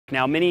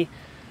Now, many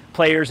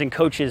players and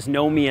coaches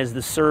know me as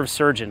the serve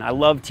surgeon. I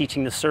love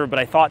teaching the serve, but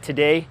I thought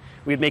today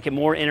we'd make it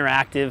more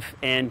interactive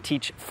and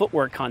teach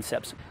footwork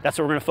concepts. That's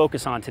what we're going to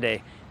focus on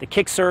today. The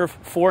kick serve,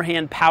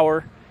 forehand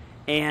power,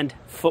 and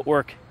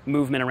footwork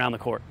movement around the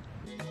court.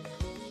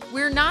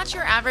 We're not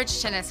your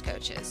average tennis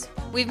coaches.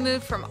 We've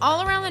moved from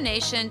all around the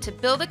nation to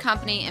build a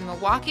company in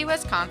Milwaukee,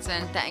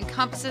 Wisconsin that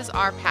encompasses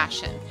our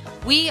passion.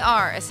 We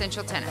are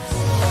Essential Tennis.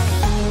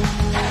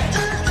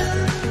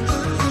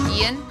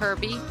 Ian,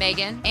 Herbie,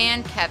 Megan,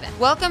 and Kevin.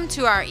 Welcome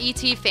to our ET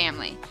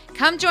family.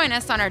 Come join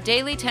us on our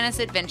daily tennis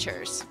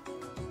adventures.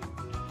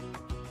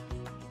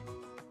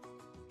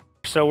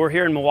 So we're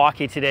here in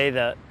Milwaukee today,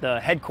 the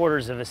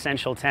headquarters of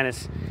Essential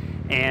Tennis,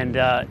 and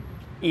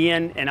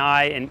Ian and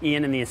I and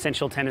Ian and the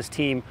Essential Tennis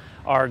team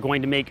are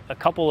going to make a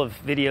couple of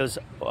videos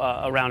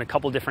around a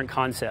couple different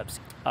concepts.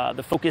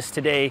 The focus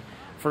today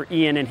for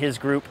Ian and his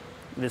group,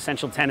 the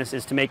Essential Tennis,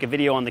 is to make a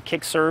video on the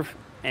kick serve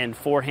and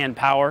forehand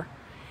power,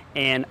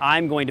 and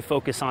I'm going to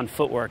focus on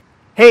footwork.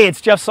 Hey, it's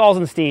Jeff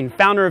Salzenstein,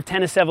 founder of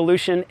Tennis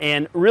Evolution,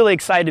 and really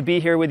excited to be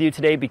here with you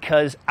today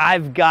because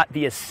I've got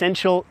the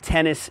Essential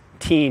Tennis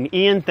team.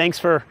 Ian, thanks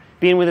for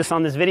being with us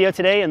on this video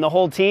today, and the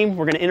whole team.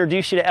 We're going to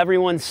introduce you to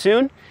everyone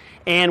soon.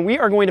 And we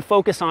are going to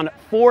focus on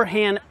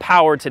forehand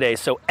power today.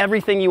 So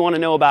everything you want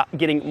to know about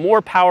getting more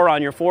power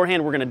on your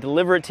forehand, we're going to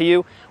deliver it to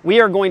you.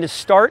 We are going to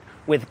start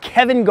with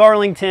Kevin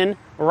Garlington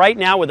right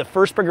now with the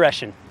first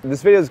progression.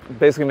 This video is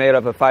basically made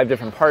up of 5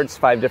 different parts,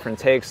 5 different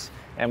takes,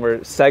 and we're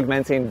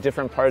segmenting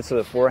different parts of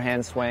the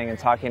forehand swing and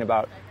talking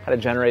about how to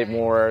generate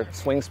more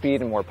swing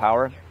speed and more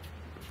power.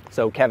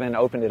 So Kevin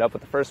opened it up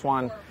with the first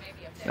one.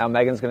 Now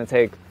Megan's going to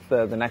take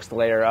the next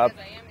layer up,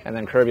 and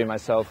then Kirby and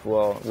myself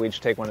will each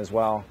take one as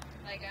well.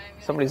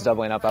 Somebody's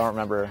doubling up, I don't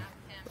remember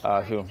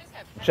who.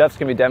 Jeff's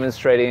going to be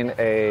demonstrating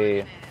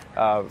a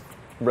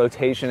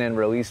rotation and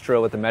release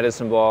drill with the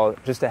medicine ball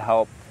just to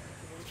help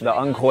the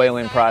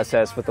uncoiling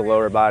process with the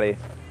lower body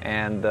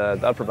and the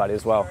upper body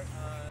as well.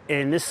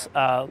 In this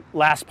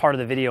last part of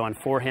the video on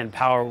forehand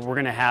power, we're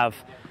going to have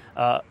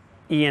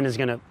Ian is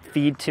going to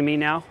feed to me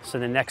now. So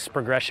the next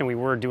progression, we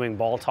were doing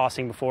ball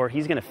tossing before.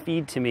 He's going to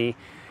feed to me,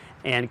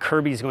 and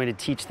Kirby's going to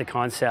teach the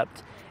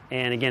concept.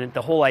 And again,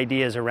 the whole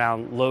idea is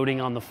around loading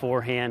on the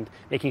forehand,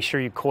 making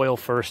sure you coil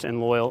first and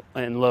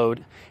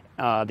load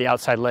the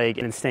outside leg,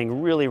 and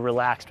staying really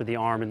relaxed with the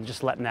arm and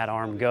just letting that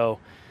arm go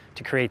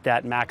to create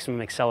that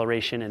maximum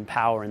acceleration and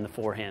power in the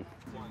forehand.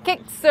 Kick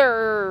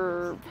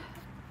serve.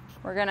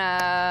 We're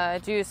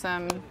gonna do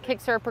some kick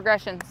serve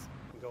progressions.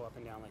 Go up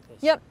and down like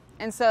this. Yep.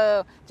 And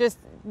so just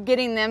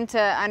getting them to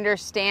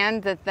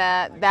understand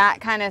that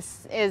kind of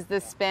is the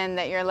spin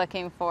that you're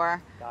looking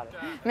for. Got it.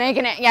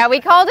 Making it, yeah, we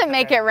called it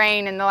Make It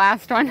Rain in the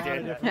last one.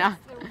 Yeah.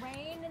 The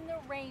rain and the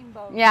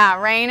rainbow.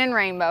 Yeah, rain and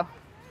rainbow.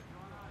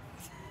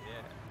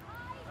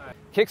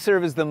 Kick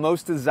serve is the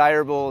most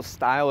desirable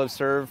style of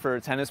serve for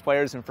tennis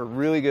players, and for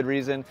really good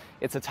reason.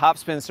 It's a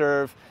topspin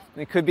serve.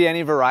 It could be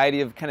any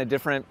variety of kind of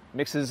different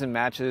mixes and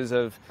matches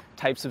of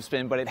types of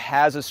spin, but it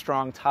has a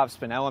strong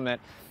topspin element,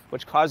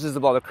 which causes the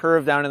ball to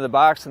curve down in the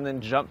box and then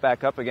jump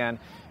back up again,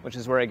 which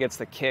is where it gets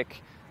the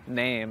kick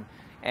name.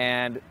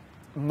 And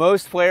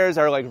most players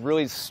are like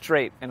really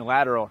straight and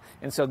lateral,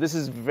 and so this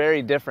is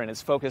very different.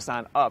 It's focused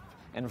on up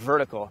and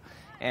vertical,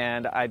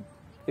 and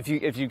if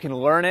you can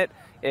learn it,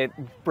 it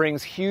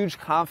brings huge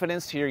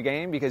confidence to your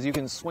game because you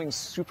can swing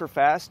super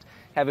fast,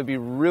 have it be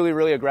really,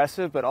 really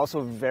aggressive, but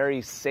also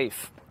very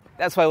safe.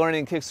 That's why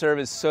learning kick serve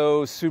is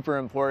so super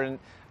important.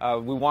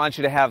 We want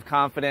you to have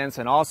confidence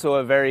and also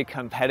a very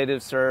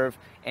competitive serve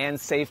and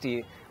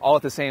safety all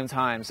at the same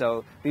time.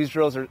 So these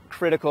drills are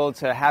critical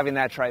to having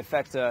that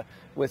trifecta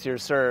with your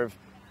serve.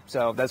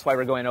 So that's why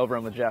we're going over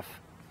them with Jeff.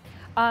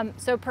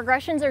 So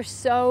progressions are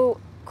so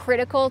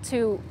critical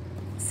to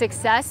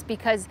success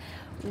because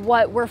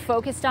what we're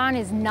focused on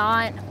is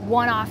not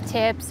one-off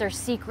tips or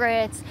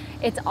secrets.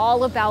 It's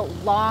all about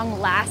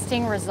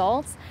long-lasting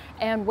results.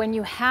 And when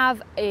you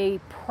have a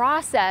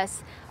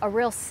process, a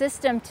real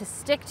system to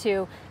stick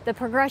to, the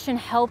progression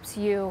helps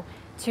you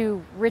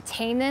to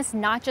retain this,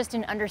 not just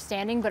in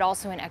understanding, but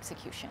also in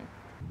execution.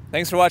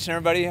 Thanks for watching,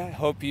 everybody. I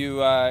hope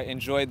you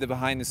enjoyed the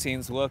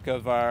behind-the-scenes look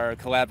of our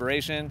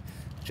collaboration.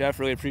 Jeff,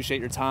 really appreciate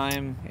your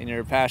time and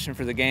your passion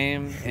for the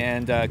game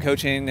and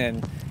coaching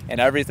and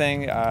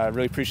everything.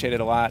 Really appreciate it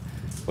a lot.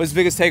 What's the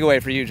biggest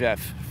takeaway for you, Jeff,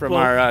 from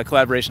our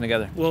collaboration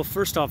together? Well,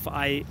 first off,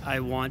 I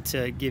want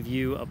to give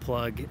you a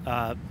plug.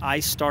 I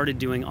started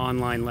doing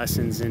online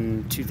lessons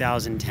in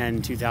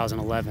 2010,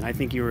 2011. I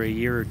think you were a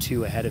year or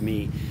two ahead of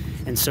me.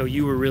 And so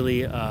you were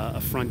really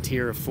a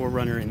frontier, a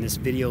forerunner in this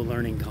video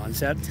learning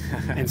concept.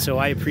 And so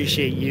I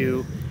appreciate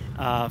you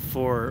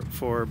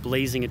for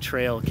blazing a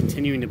trail,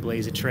 continuing to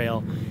blaze a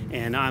trail,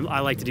 and I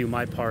like to do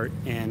my part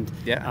and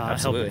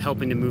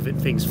helping to move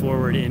things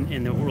forward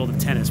in the world of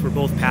tennis. We're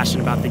both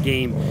passionate about the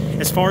game.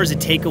 As far as a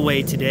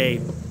takeaway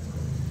today,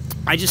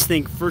 I just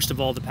think, first of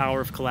all, the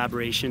power of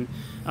collaboration,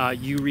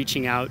 you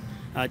reaching out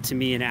to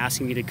me and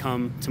asking me to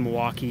come to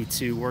Milwaukee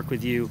to work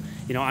with you.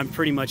 You know, I'm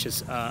pretty much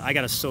I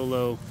got a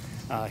solo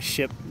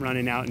ship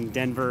running out in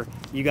Denver.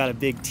 You got a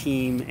big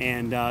team,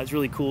 and it's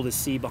really cool to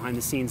see behind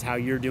the scenes how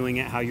you're doing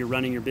it, how you're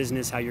running your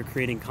business, how you're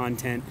creating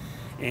content,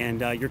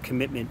 and your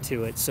commitment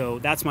to it. So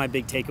that's my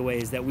big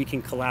takeaway, is that we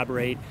can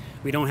collaborate.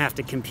 We don't have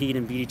to compete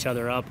and beat each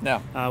other up.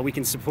 No. We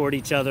can support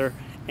each other,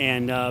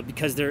 and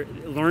because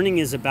learning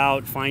is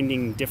about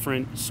finding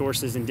different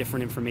sources and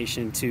different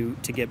information to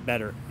get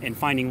better and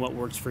finding what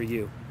works for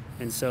you.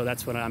 And so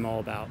that's what I'm all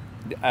about.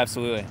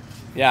 Absolutely.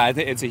 Yeah, I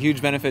think it's a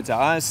huge benefit to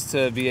us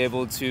to be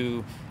able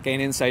to gain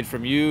insight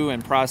from you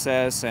and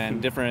process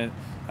and different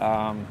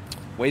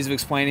ways of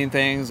explaining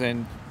things.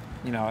 And,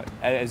 you know,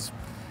 as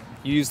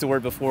you used the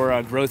word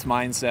before, growth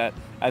mindset.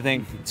 I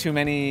think too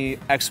many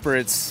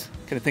experts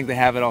kind of think they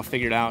have it all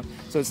figured out.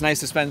 So it's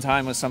nice to spend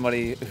time with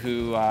somebody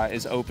who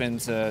is open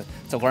to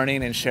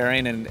learning and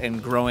sharing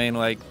and growing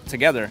like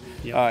together.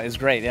 Yep. Is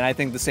great. And I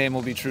think the same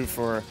will be true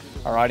for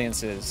our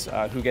audiences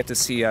who get to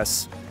see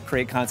us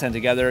create content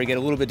together, get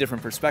a little bit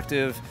different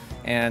perspective,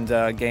 and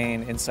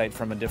gain insight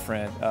from a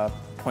different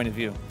point of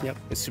view. Yep.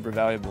 It's super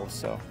valuable.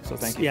 So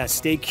thank you. Yeah,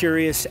 stay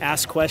curious,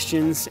 ask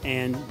questions,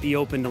 and be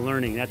open to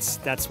learning.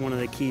 That's one of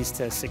the keys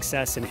to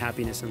success and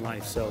happiness in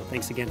life. So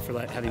thanks again for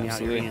having me out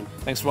here, Ian.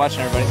 Thanks for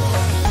watching,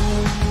 everybody.